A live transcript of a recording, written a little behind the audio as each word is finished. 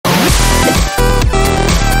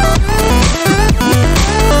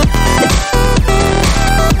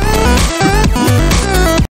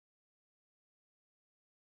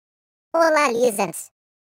Olá, Lizards!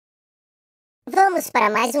 Vamos para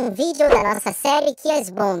mais um vídeo da nossa série Kiaz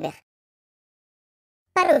Bomber.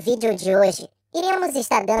 Para o vídeo de hoje, iremos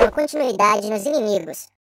estar dando continuidade nos inimigos.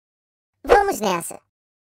 Vamos nessa!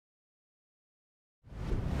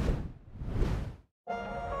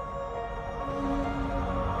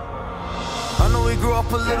 We grew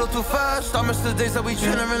up a little too fast. I miss the days that we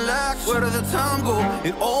chill and relax. Where did the time go?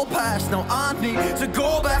 It all passed. Now I need to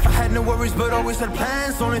go back. I had no worries but always had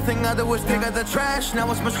plans. The only thing I did was dig out the trash.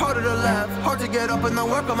 Now it's much harder to laugh, hard to get up and then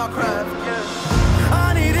work on my craft.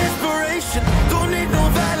 I need inspiration, don't need no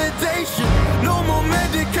validation. No more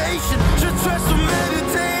medication, just try some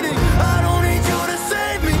meditating. I don't need you to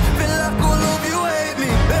save me, feel like all of you hate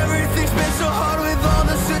me. Everything's been so hard with all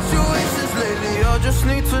the situations lately. I just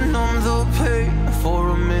need to numb the pain for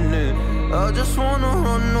a minute. I just wanna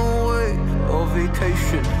run away on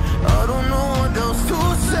vacation. I don't know what else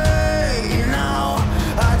to say now.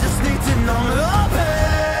 I just need to numb the pain.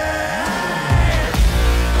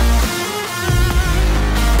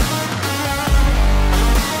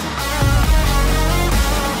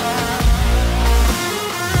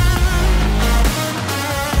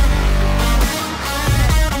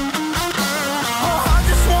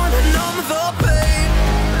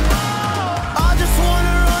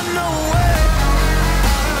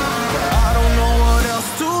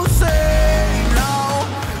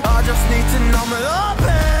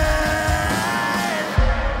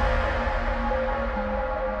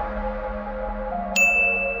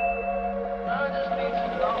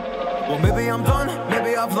 Well, maybe I'm done,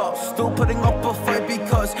 maybe I've lost. Still putting up a fight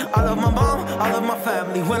because I love my mom, I love my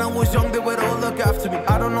family. When I was young, they would all look after me.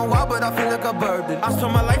 I don't know why, but I feel like a burden. I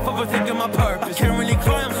spent my life overthinking my purpose. I can't really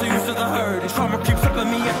cry, I'm so used to the hurt. Trauma keeps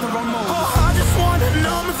flipping me at the wrong moment. Oh, I just wanna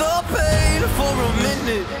numb the pain for a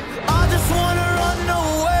minute. I just wanna run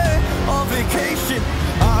away on vacation.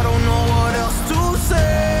 I don't know what else to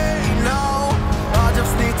say now. I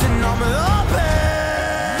just need to numb the pain.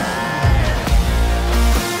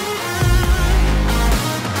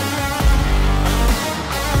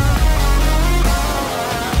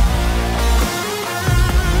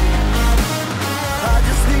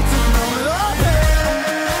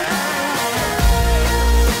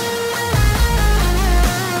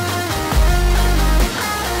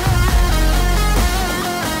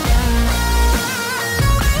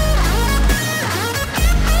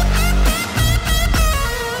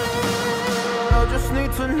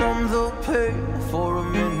 Numb the pain for a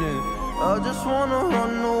minute. I just wanna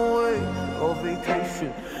run away on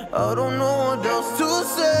vacation. I don't know what else to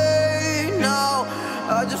say now.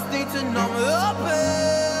 I just need to numb the pain.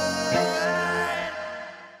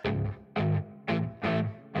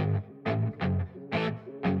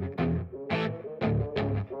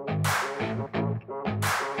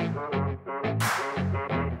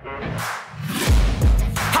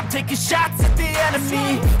 Taking shots at the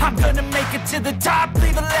enemy. I'm gonna make it to the top,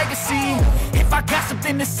 leave a legacy. If I got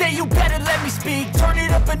something to say, you better let me speak. Turn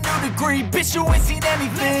it up a new degree, bitch, you ain't seen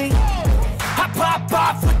anything. I pop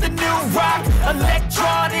off with the new rock,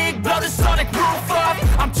 electronic, blow the sonic roof up.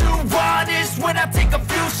 I'm too honest when I take a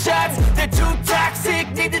few shots. They're too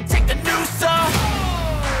toxic, need to take the noose off.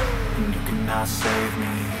 And you cannot save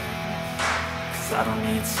me, cause I don't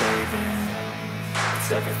need saving.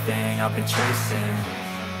 It's everything I've been chasing,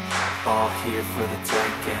 all here for the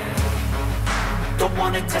taking. Don't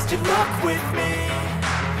wanna test your luck with me,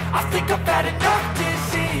 I think I've had enough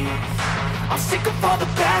disease. I'm sick of all the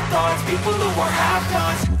bad thoughts, people who are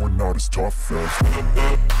half-nots. You are not as tough as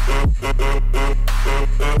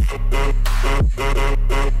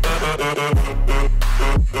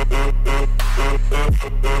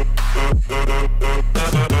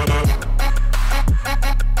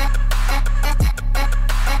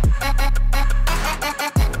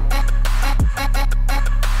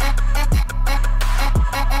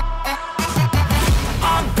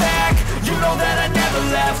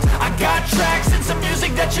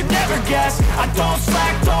that you never guess. I don't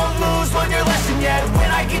slack, don't lose, learn your lesson yet.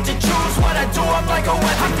 When I get to choose what I do, I'm like a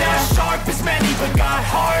weapon. I'm not sharp as many, but got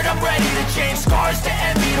heart. I'm ready to change scars to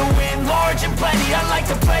envy, to win large and plenty. I like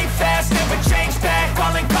to play fast, never change back.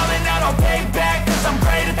 Calling out, I'll pay back, cause I'm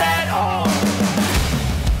great at that. Oh,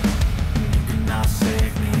 you cannot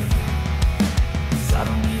save me, cause I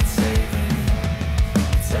don't need saving.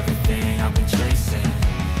 It's everything I've been chasing,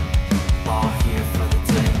 all here for the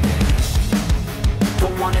taking.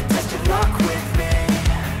 Don't wanna test your luck with me,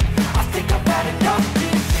 I think I've had enough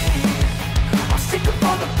disease. I'm sick of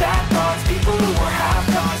all the bad thoughts, people who are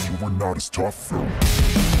half-nots. you are not as tough though.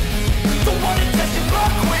 Don't wanna test your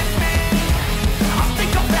luck with me, I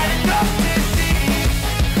think I've had enough disease.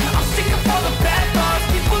 I'm sick of all the bad thoughts,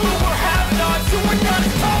 people who are half-nots.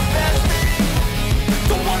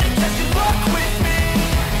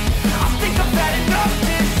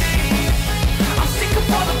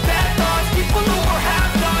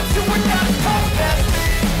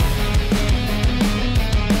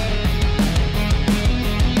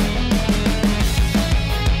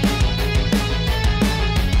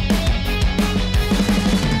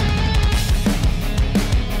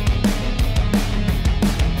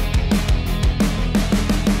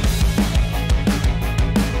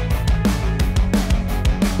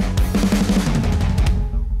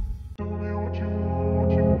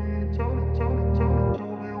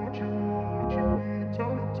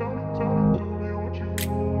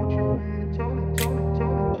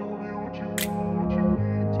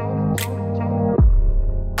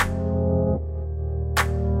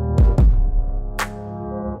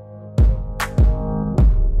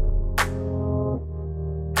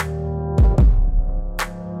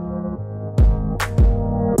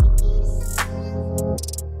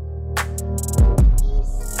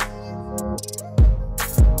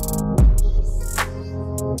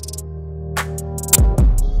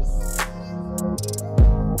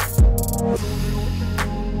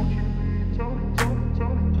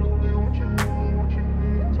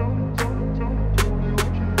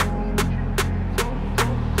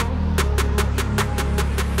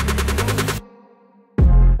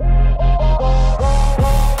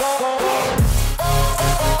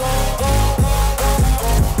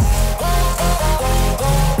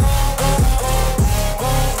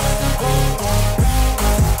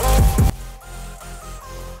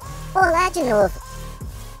 novo.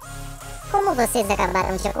 Como vocês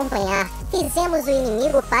acabaram de acompanhar, fizemos o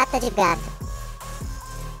inimigo pata de gato.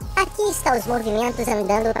 Aqui está os movimentos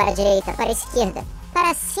andando para a direita, para a esquerda,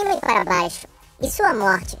 para cima e para baixo. E sua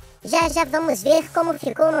morte. Já já vamos ver como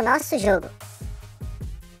ficou no nosso jogo.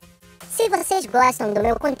 Se vocês gostam do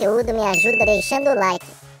meu conteúdo, me ajuda deixando o like.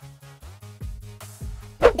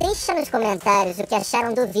 Deixa nos comentários o que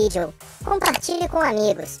acharam do vídeo. Compartilhe com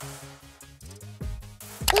amigos.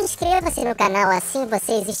 Inscreva-se no canal, assim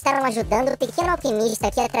vocês estarão ajudando o pequeno alquimista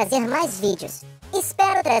aqui a trazer mais vídeos.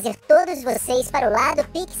 Espero trazer todos vocês para o lado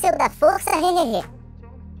pixel da força, hehehe.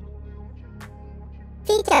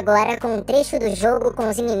 Fique agora com um trecho do jogo com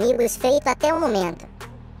os inimigos feito até o momento.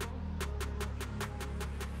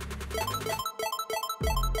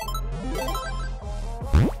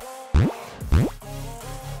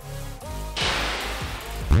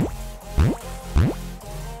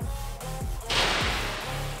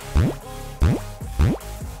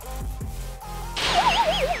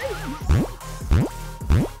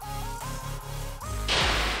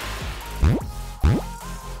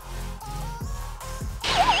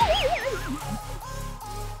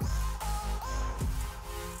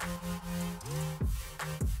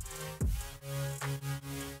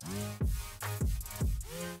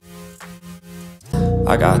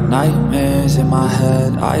 I got nightmares in my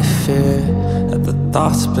head, I fear that the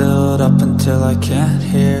thoughts build up until I can't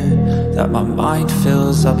hear, that my mind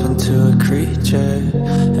fills up into a creature,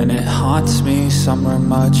 and it haunts me somewhere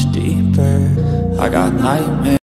much deeper. I got nightmares.